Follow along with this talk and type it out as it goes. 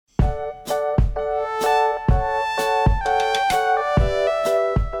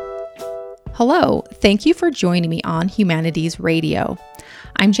Hello, thank you for joining me on Humanities Radio.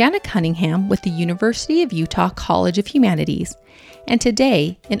 I'm Janet Cunningham with the University of Utah College of Humanities, and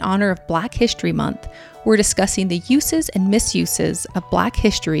today, in honor of Black History Month, we're discussing the uses and misuses of Black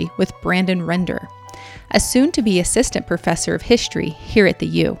history with Brandon Render, a soon-to-be assistant professor of history here at the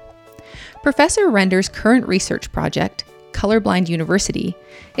U. Professor Render's current research project, Colorblind University,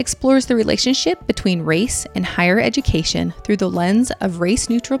 explores the relationship between race and higher education through the lens of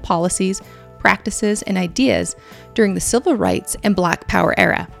race-neutral policies, practices, and ideas during the Civil Rights and Black Power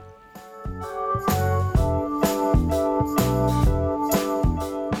era.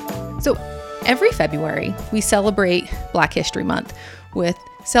 So, every February, we celebrate Black History Month with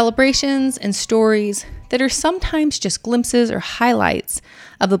celebrations and stories that are sometimes just glimpses or highlights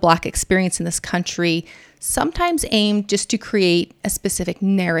of the Black experience in this country, sometimes aimed just to create a specific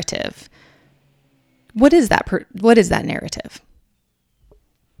narrative. What is that narrative?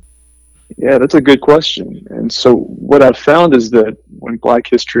 Yeah, that's a good question. And so what I've found is that when Black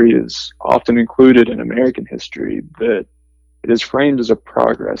history is often included in American history, that it is framed as a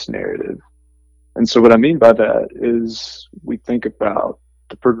progress narrative. And so what I mean by that is we think about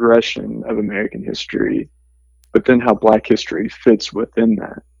the progression of American history, but then how Black history fits within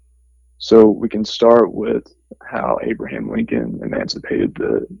that. So we can start with how Abraham Lincoln emancipated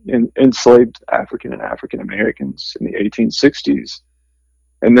the enslaved African and African Americans in the 1860s.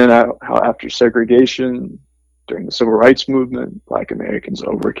 And then how after segregation, during the Civil Rights Movement, Black Americans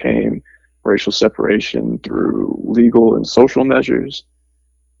overcame racial separation through legal and social measures.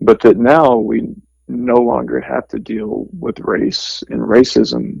 But that now we no longer have to deal with race and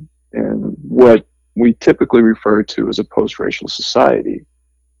racism in what we typically refer to as a post-racial society.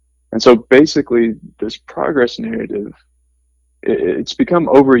 And so basically this progress narrative, it's become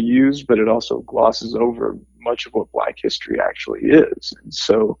overused, but it also glosses over much of what Black history actually is. And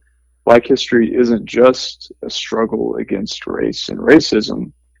so Black history isn't just a struggle against race and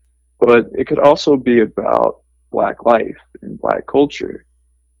racism, but it could also be about Black life and Black culture.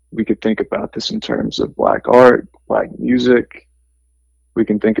 We could think about this in terms of Black art, Black music. We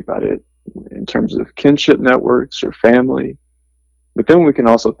can think about it in terms of kinship networks or family. But then we can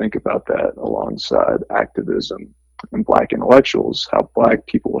also think about that alongside activism and Black intellectuals, how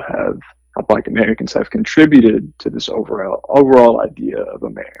Black Americans have contributed to this overall idea of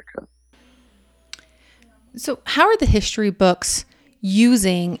America. So how are the history books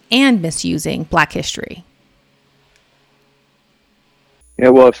using and misusing Black history? Yeah,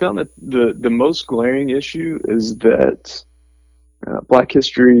 well, I found that the most glaring issue is that Black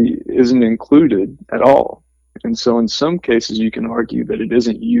history isn't included at all. And so in some cases, you can argue that it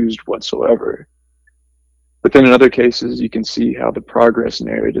isn't used whatsoever. But then in other cases, you can see how the progress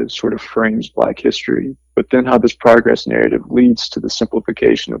narrative sort of frames Black history, but then how this progress narrative leads to the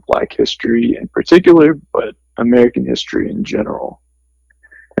simplification of Black history in particular, but American history in general.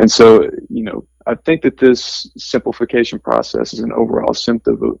 And so, I think that this simplification process is an overall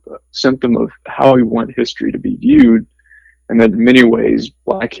symptom of how we want history to be viewed, and that in many ways,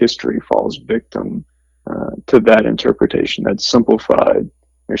 Black history falls victim to that interpretation, that simplified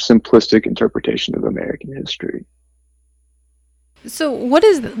or simplistic interpretation of American history. So what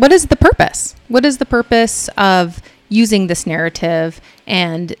is the purpose? What is the purpose of using this narrative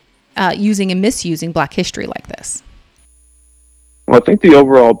and using and misusing Black history like this? Well, I think the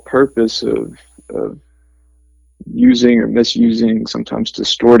overall purpose of using or misusing, sometimes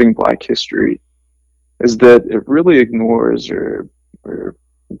distorting Black history, is that it really ignores or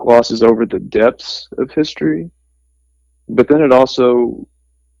glosses over the depths of history, but then it also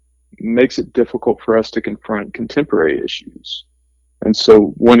makes it difficult for us to confront contemporary issues. And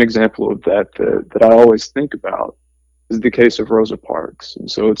so one example of that I always think about is the case of Rosa Parks.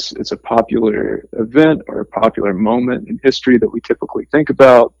 And so it's a popular event or a popular moment in history that we typically think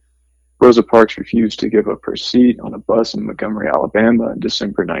about. Rosa Parks refused to give up her seat on a bus in Montgomery, Alabama in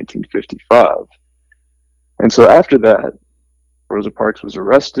December 1955. And so after that, Rosa Parks was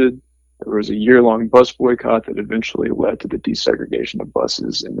arrested. There was a year-long bus boycott that eventually led to the desegregation of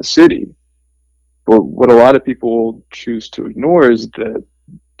buses in the city. But what a lot of people choose to ignore is that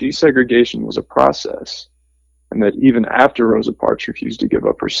desegregation was a process, and that even after Rosa Parks refused to give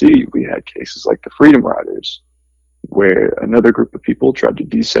up her seat, we had cases like the Freedom Riders, where another group of people tried to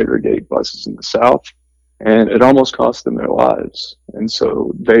desegregate buses in the South, and it almost cost them their lives. And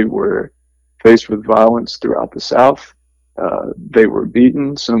so they were faced with violence throughout the South. They were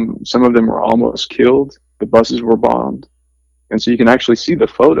beaten. Some of them were almost killed. The buses were bombed. And so you can actually see the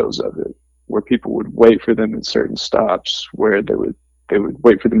photos of it, where people would wait for them at certain stops, where they would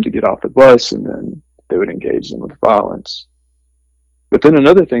wait for them to get off the bus, and then they would engage them with violence. But then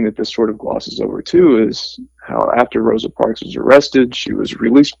another thing that this sort of glosses over too is how after Rosa Parks was arrested, she was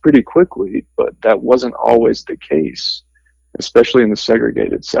released pretty quickly, but that wasn't always the case, especially in the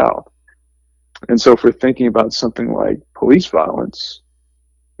segregated South. And so if we're thinking about something like police violence,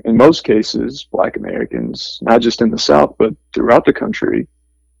 in most cases, Black Americans, not just in the South, but throughout the country,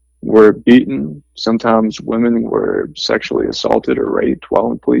 were beaten. Sometimes women were sexually assaulted or raped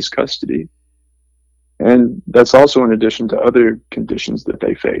while in police custody. And that's also in addition to other conditions that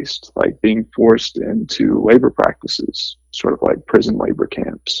they faced, like being forced into labor practices, sort of like prison labor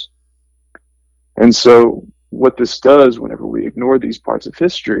camps. And so what this does whenever we ignore these parts of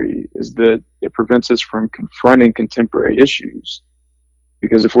history is that it prevents us from confronting contemporary issues.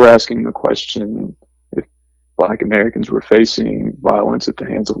 Because if we're asking the question, if Black Americans were facing violence at the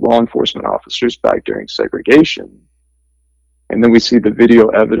hands of law enforcement officers back during segregation, and then we see the video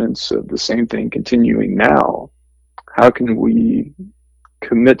evidence of the same thing continuing now, how can we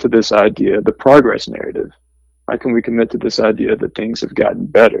commit to this idea, the progress narrative? How can we commit to this idea that things have gotten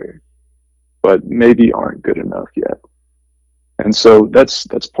better, but maybe aren't good enough yet? And so that's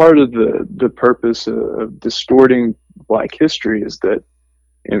part of the purpose of distorting Black history, is that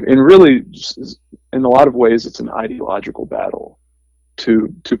and really, in a lot of ways, it's an ideological battle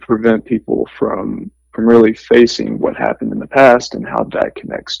to prevent people from really facing what happened in the past and how that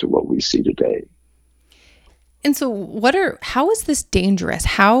connects to what we see today. And so how is this dangerous?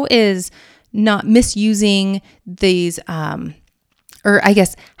 How is not misusing these, or I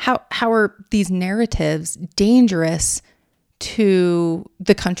guess, how are these narratives dangerous to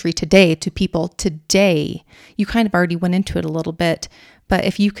the country today, to people today? You kind of already went into it a little bit, but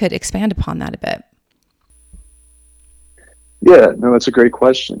if you could expand upon that a bit. Yeah, no, that's a great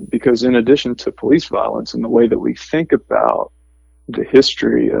question, because in addition to police violence and the way that we think about the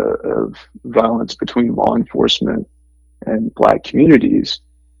history of violence between law enforcement and Black communities,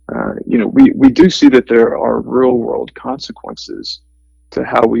 we do see that there are real world consequences to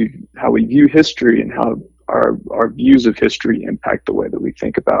how we view history and how our views of history impact the way that we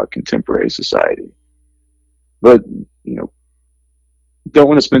think about contemporary society. But, don't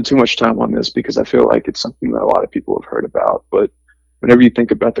want to spend too much time on this because I feel like it's something that a lot of people have heard about. But whenever you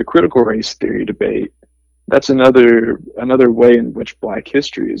think about the critical race theory debate, that's another way in which Black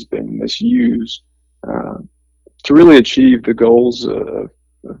history has been misused to really achieve the goals of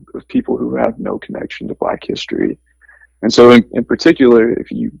people who have no connection to Black history. And so in particular, if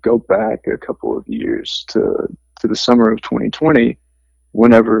you go back a couple of years to the summer of 2020,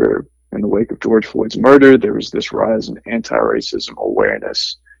 whenever in the wake of George Floyd's murder, there was this rise in anti-racism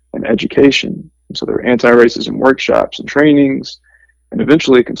awareness and education. And so there were anti-racism workshops and trainings, and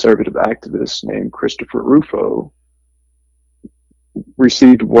eventually a conservative activist named Christopher Rufo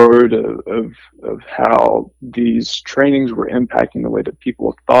received word of how these trainings were impacting the way that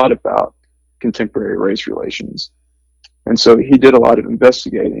people thought about contemporary race relations. And so he did a lot of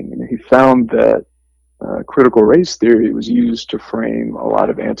investigating, and he found that critical race theory was used to frame a lot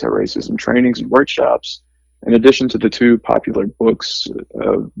of anti-racism trainings and workshops, in addition to the two popular books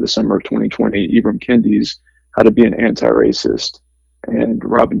of the summer of 2020, Ibram Kendi's How to Be an Anti-Racist and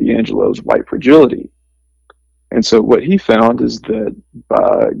Robin DiAngelo's White Fragility. And so what he found is that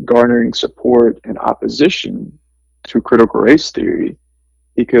by garnering support and opposition to critical race theory,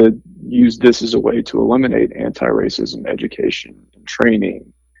 he could use this as a way to eliminate anti-racism education and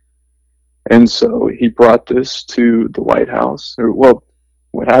training. And so he brought this to the White House.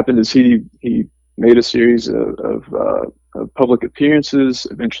 What happened is he made a series of public appearances.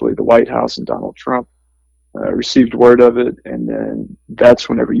 Eventually, the White House and Donald Trump received word of it, and then that's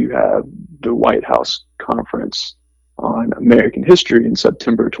whenever you have the White House conference on American history in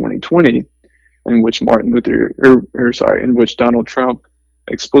September 2020, in which in which Donald Trump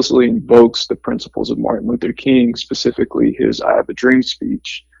explicitly invokes the principles of Martin Luther King, specifically his "I Have a Dream"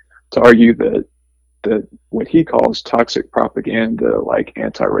 speech, to argue that what he calls toxic propaganda, like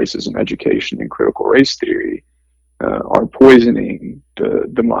anti-racism education and critical race theory, are poisoning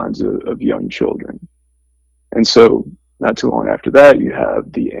the minds of young children. And so not too long after that, you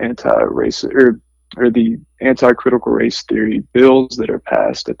have the the anti-critical race theory bills that are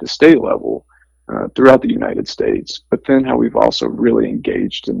passed at the state level throughout the United States. But then how we've also really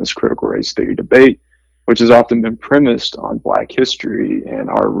engaged in this critical race theory debate, which has often been premised on Black history and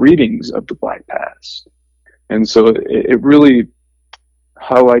our readings of the Black past. And so it really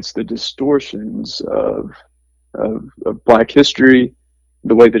highlights the distortions of Black history,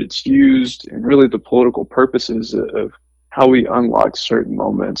 the way that it's used, and really the political purposes of how we unlock certain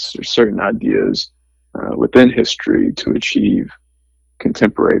moments or certain ideas within history to achieve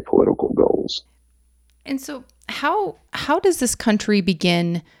contemporary political goals. And so how does this country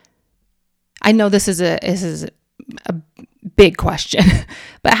begin? I know this is a big question,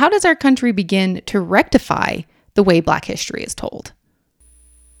 but how does our country begin to rectify the way Black history is told?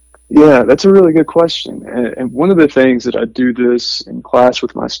 Yeah, that's a really good question. And one of the things that I do this in class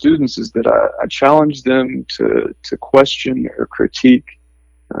with my students is that I challenge them to question or critique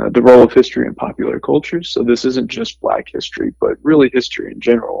the role of history in popular culture. So this isn't just Black history, but really history in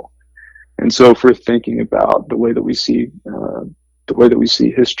general. And so if we're thinking about the way that we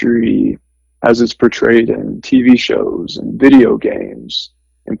see history as it's portrayed in TV shows and video games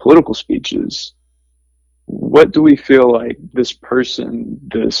and political speeches, what do we feel like this person,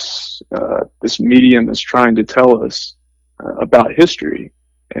 this medium is trying to tell us about history?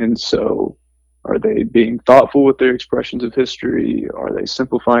 And so, are they being thoughtful with their expressions of history? Are they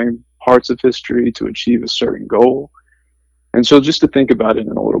simplifying parts of history to achieve a certain goal? And so, just to think about it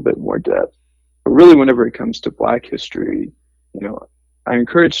in a little bit more depth. But really, whenever it comes to Black history, I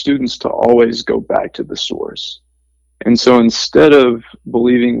encourage students to always go back to the source. And so instead of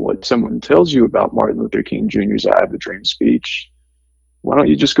believing what someone tells you about Martin Luther King Jr.'s I Have a Dream speech, why don't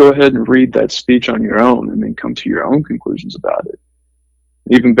you just go ahead and read that speech on your own and then come to your own conclusions about it?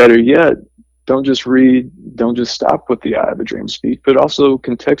 Even better yet, don't just stop with the I Have a Dream speech, but also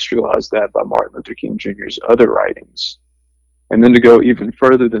contextualize that by Martin Luther King Jr.'s other writings. And then to go even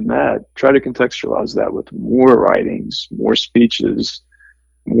further than that, try to contextualize that with more writings, more speeches,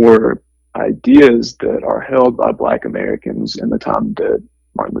 more ideas that are held by Black Americans in the time that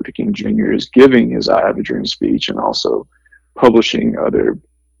Martin Luther King Jr. is giving his I Have a Dream speech and also publishing other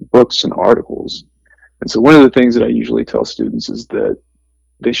books and articles. And so one of the things that I usually tell students is that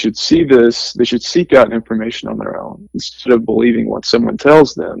they should seek out information on their own. Instead of believing what someone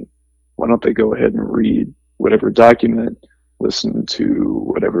tells them, why don't they go ahead and read whatever document, listen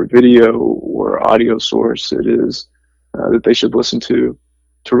to whatever video or audio source it is that they should listen to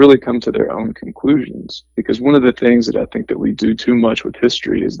really come to their own conclusions. Because one of the things that I think that we do too much with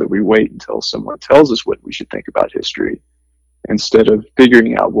history is that we wait until someone tells us what we should think about history instead of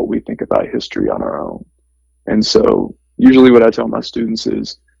figuring out what we think about history on our own. And so usually what I tell my students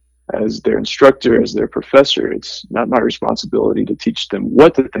is, as their instructor, as their professor, it's not my responsibility to teach them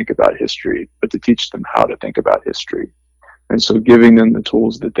what to think about history, but to teach them how to think about history. And so giving them the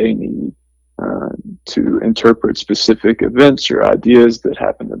tools that they need to interpret specific events or ideas that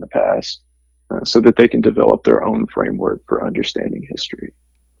happened in the past so that they can develop their own framework for understanding history.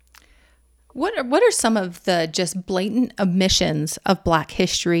 What are some of the just blatant omissions of Black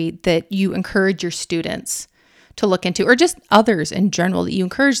history that you encourage your students to look into, or just others in general that you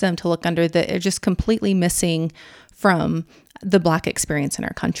encourage them to look under, that are just completely missing from the Black experience in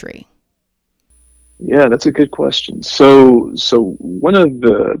our country? Yeah, that's a good question. So one of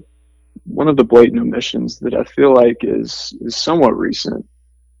the blatant omissions that I feel like is somewhat recent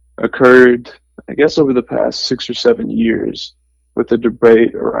occurred, I guess, over the past 6 or 7 years with the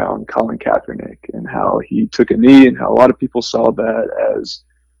debate around Colin Kaepernick and how he took a knee and how a lot of people saw that as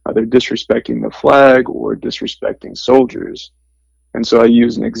either disrespecting the flag or disrespecting soldiers. And so I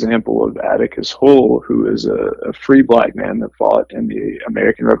use an example of Atticus Hull, who is a free Black man that fought in the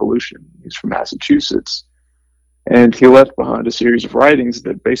American Revolution. He's from Massachusetts. And he left behind a series of writings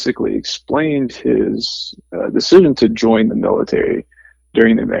that basically explained his decision to join the military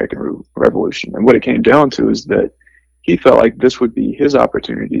during the American Revolution. And what it came down to is that he felt like this would be his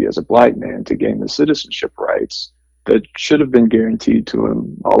opportunity as a Black man to gain the citizenship rights that should have been guaranteed to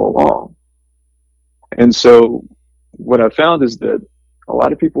him all along. And so what I found is that a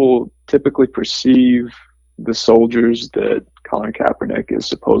lot of people typically perceive the soldiers that Colin Kaepernick is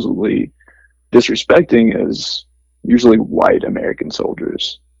supposedly disrespecting as usually white American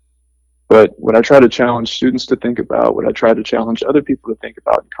soldiers. But what I try to challenge students to think about, what I try to challenge other people to think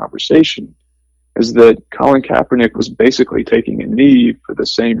about in conversation, is that Colin Kaepernick was basically taking a knee for the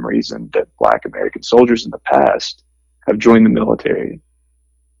same reason that Black American soldiers in the past have joined the military.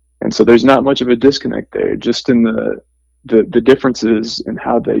 And so there's not much of a disconnect there, just in the differences in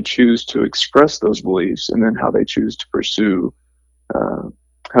how they choose to express those beliefs and then how they choose to pursue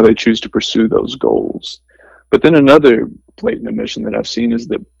those goals. But then another blatant omission that I've seen is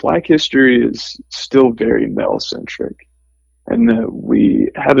that Black history is still very male-centric, and that we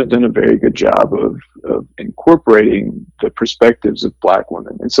haven't done a very good job of incorporating the perspectives of Black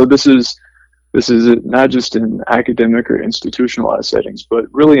women. And so this is not just in academic or institutionalized settings, but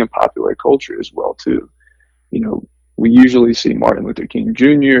really in popular culture as well too. We usually see Martin Luther King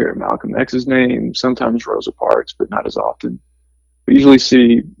Jr. or Malcolm X's name, sometimes Rosa Parks, but not as often. We usually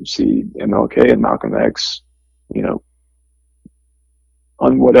see MLK and Malcolm X,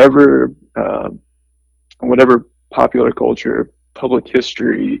 on whatever whatever popular culture, public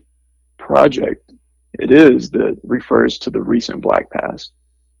history project it is that refers to the recent Black past.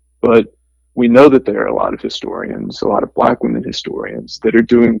 But we know that there are a lot of historians, a lot of Black women historians that are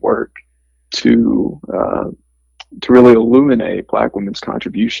doing work to really illuminate Black women's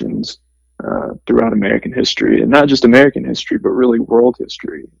contributions throughout American history, and not just American history, but really world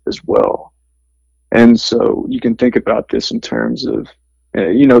history as well. And so you can think about this in terms of,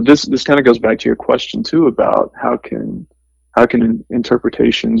 this kind of goes back to your question too about how can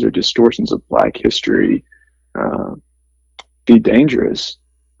interpretations or distortions of Black history be dangerous.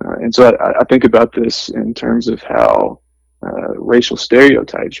 And so I think about this in terms of how racial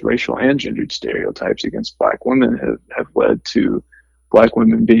and gendered stereotypes against Black women have led to Black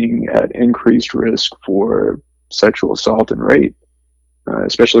women being at increased risk for sexual assault and rape,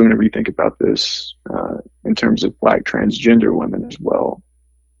 especially whenever you think about this in terms of Black transgender women as well.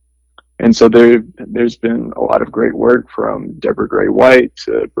 And so there's been a lot of great work from Deborah Gray White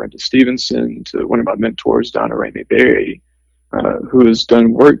to Brenda Stevenson to one of my mentors, Donna Ramey Berry, who has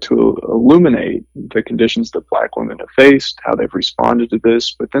done work to illuminate the conditions that Black women have faced, how they've responded to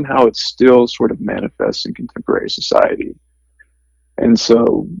this, but then how it still sort of manifests in contemporary society. And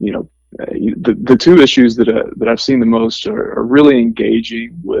so, the two issues that I've seen the most are really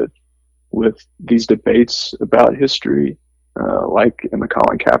engaging with these debates about history, like in the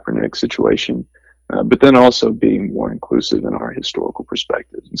Colin Kaepernick situation, but then also being more inclusive in our historical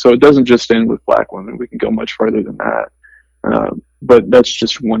perspectives. And so it doesn't just end with Black women; we can go much further than that. But that's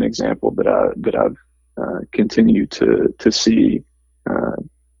just one example that I've continued to see,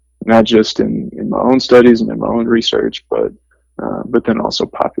 not just in my own studies and in my own research, but then also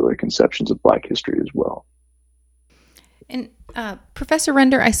popular conceptions of Black history as well. And Professor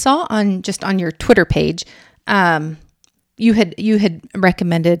Render, I saw on your Twitter page, you had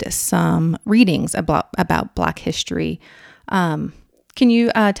recommended some readings about Black history. Can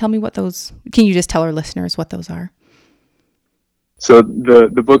you tell me what those? Can you just tell our listeners what those are? So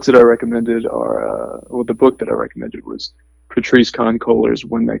the books that I recommended are the book that I recommended was Patrisse Khan-Kohler's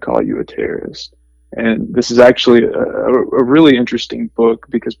 "When They Call You a Terrorist." And this is actually a really interesting book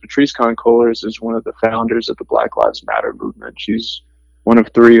because Patrisse Khan-Kohler is one of the founders of the Black Lives Matter movement. She's one of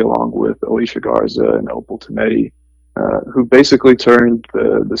three, along with Alicia Garza and Opal Tometi, who basically turned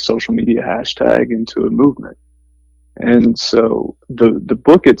the social media hashtag into a movement. And so the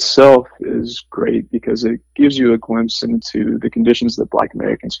book itself is great because it gives you a glimpse into the conditions that Black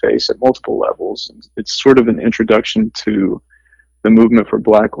Americans face at multiple levels. And it's sort of an introduction to the movement for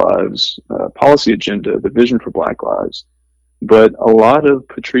Black Lives policy agenda, the vision for Black Lives. But a lot of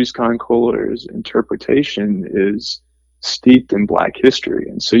Patrisse Khan-Kohler's interpretation is steeped in Black history.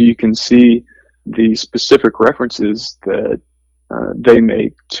 And so you can see the specific references that they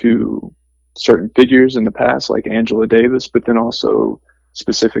make to certain figures in the past, like Angela Davis, but then also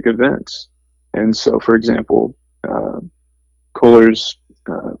specific events. And so, for example, Kohler's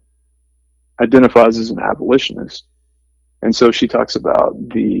identifies as an abolitionist. And so she talks about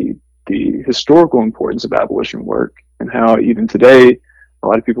the historical importance of abolition work and how even today, a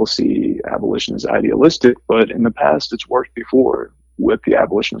lot of people see abolition as idealistic, but in the past it's worked before with the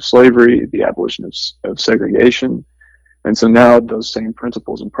abolition of slavery, the abolition of segregation. And so now those same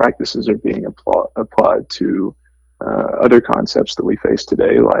principles and practices are being applied to other concepts that we face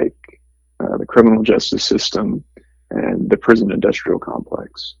today, like the criminal justice system and the prison industrial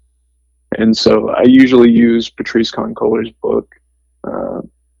complex. And so I usually use Patrisse Khan-Kohler's book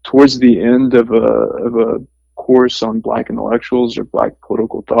towards the end of a course on Black intellectuals or Black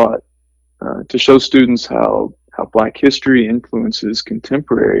political thought to show students how Black history influences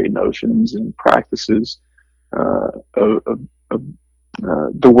contemporary notions and practices of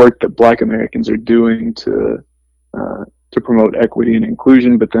the work that Black Americans are doing to promote equity and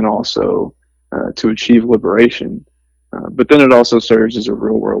inclusion, but then also to achieve liberation. But then it also serves as a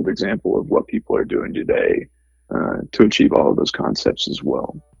real world example of what people are doing today to achieve all of those concepts as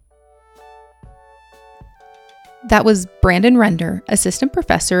well. That was Brandon Render, Assistant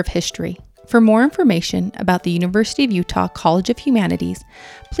Professor of History. For more information about the University of Utah College of Humanities,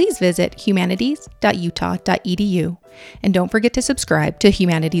 please visit humanities.utah.edu, and don't forget to subscribe to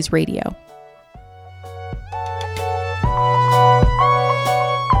Humanities Radio.